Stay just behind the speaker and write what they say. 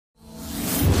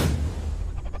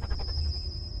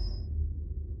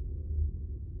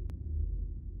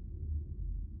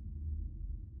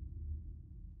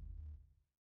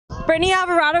Brittany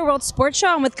Alvarado, World Sports Show.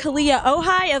 I'm with Kealia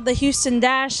Ohai of the Houston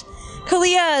Dash.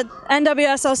 Kealia,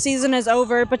 NWSL season is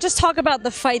over, but just talk about the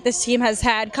fight this team has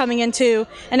had coming into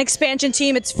an expansion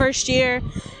team, its first year.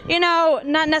 You know,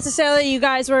 not necessarily you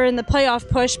guys were in the playoff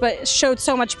push, but showed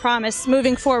so much promise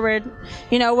moving forward.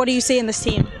 You know, what do you see in this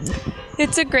team?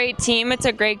 It's a great team. It's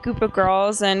a great group of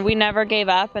girls, and we never gave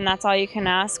up, and that's all you can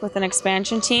ask with an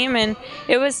expansion team. And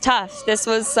it was tough. This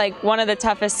was like one of the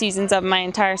toughest seasons of my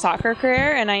entire soccer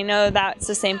career, and I know that's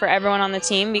the same for everyone on the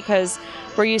team because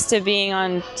we're used to being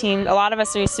on teams. A lot of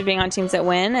us are used to being on teams that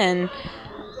win,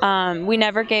 and we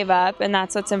never gave up, and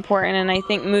that's what's important. And I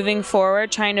think moving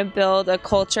forward, trying to build a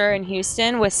culture in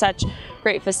Houston with such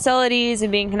great facilities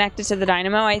and being connected to the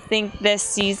Dynamo, I think this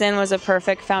season was a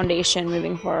perfect foundation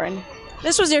moving forward.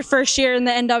 This was your first year in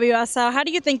the NWSL. How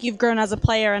do you think you've grown as a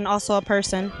player and also a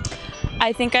person?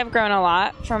 I think I've grown a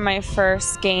lot from my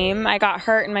first game. I got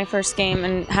hurt in my first game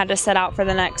and had to sit out for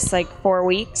the next 4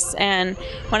 weeks. And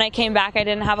when I came back, I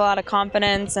didn't have a lot of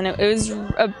confidence, and it was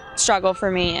a struggle for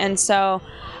me. And so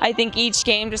I think each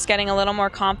game, just getting a little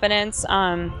more confidence,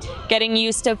 getting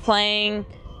used to playing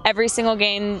every single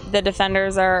game. The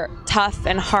defenders are tough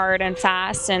and hard and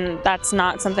fast, and that's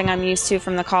not something I'm used to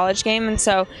from the college game. And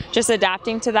so just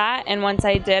adapting to that, and once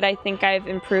I did, I think I've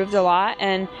improved a lot.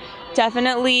 And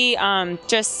definitely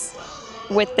just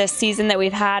with this season that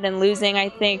we've had and losing, I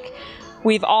think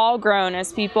we've all grown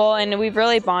as people, and we've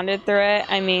really bonded through it.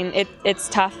 I mean, it's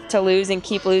tough to lose and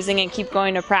keep losing and keep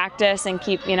going to practice and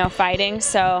keep, fighting.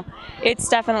 So it's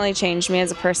definitely changed me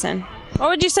as a person. What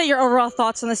would you say your overall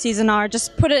thoughts on the season are?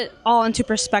 Just put it all into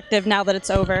perspective now that it's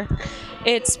over.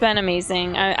 It's been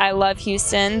amazing. I love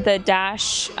Houston. The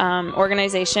Dash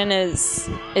organization is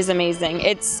amazing.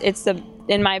 It's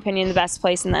in my opinion, the best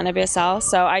place in the NWSL.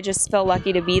 So I just feel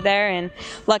lucky to be there and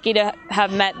lucky to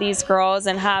have met these girls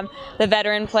and have the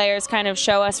veteran players kind of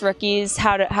show us rookies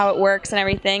how it works and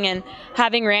everything. And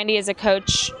having Randy as a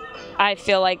coach, I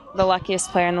feel like the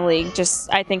luckiest player in the league.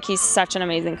 I think he's such an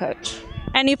amazing coach.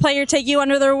 Any player take you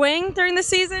under their wing during the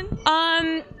season?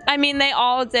 I mean, they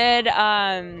all did.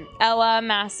 Ella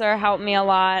Masser helped me a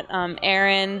lot.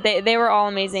 Erin, they were all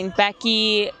amazing.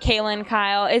 Becky, Kaylin,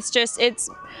 Kyle. It's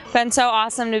been so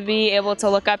awesome to be able to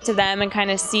look up to them and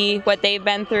kind of see what they've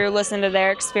been through, listen to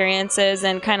their experiences,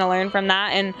 and kind of learn from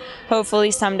that. And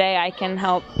hopefully someday I can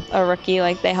help a rookie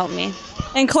like they helped me.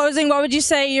 In closing, what would you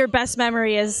say your best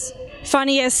memory is?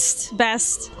 Funniest,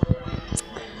 best?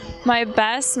 My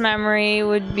best memory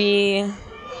would be,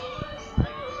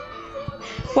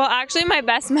 well, actually my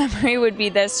best memory would be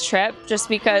this trip, just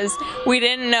because we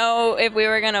didn't know if we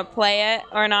were going to play it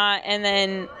or not, and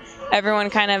then everyone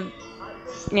kind of,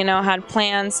 had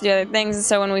plans to do other things, and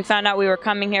so when we found out we were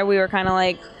coming here, we were kind of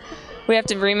like, we have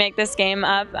to remake this game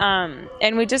up,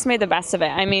 and we just made the best of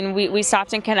it. I mean, we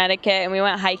stopped in Connecticut, and we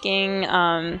went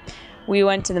hiking. We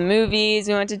went to the movies,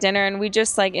 we went to dinner, and we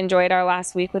just enjoyed our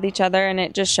last week with each other, and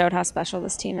it just showed how special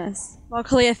this team is. Well,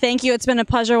 Kealia, thank you. It's been a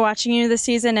pleasure watching you this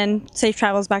season, and safe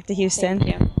travels back to Houston.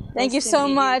 Thank you. Thank you so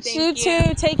much. You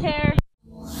too. Take care.